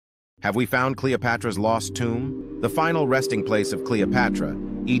Have we found Cleopatra's lost tomb? The final resting place of Cleopatra,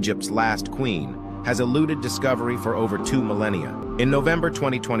 Egypt's last queen, has eluded discovery for over 2 millennia. In November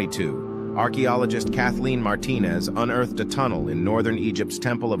 2022, archaeologist Kathleen Martinez unearthed a tunnel in northern Egypt's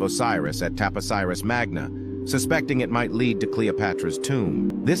Temple of Osiris at Taposiris Magna, suspecting it might lead to Cleopatra's tomb.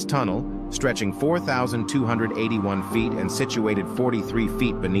 This tunnel, stretching 4,281 feet and situated 43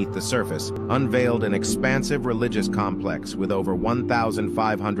 feet beneath the surface, unveiled an expansive religious complex with over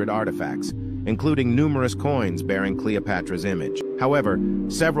 1,500 artifacts, including numerous coins bearing Cleopatra's image. However,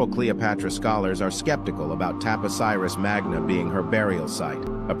 several Cleopatra scholars are skeptical about Taposiris Magna being her burial site.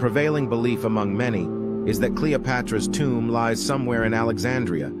 A prevailing belief among many is that Cleopatra's tomb lies somewhere in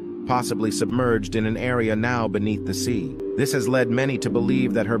Alexandria, possibly submerged in an area now beneath the sea. This has led many to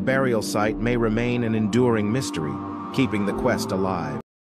believe that her burial site may remain an enduring mystery, keeping the quest alive.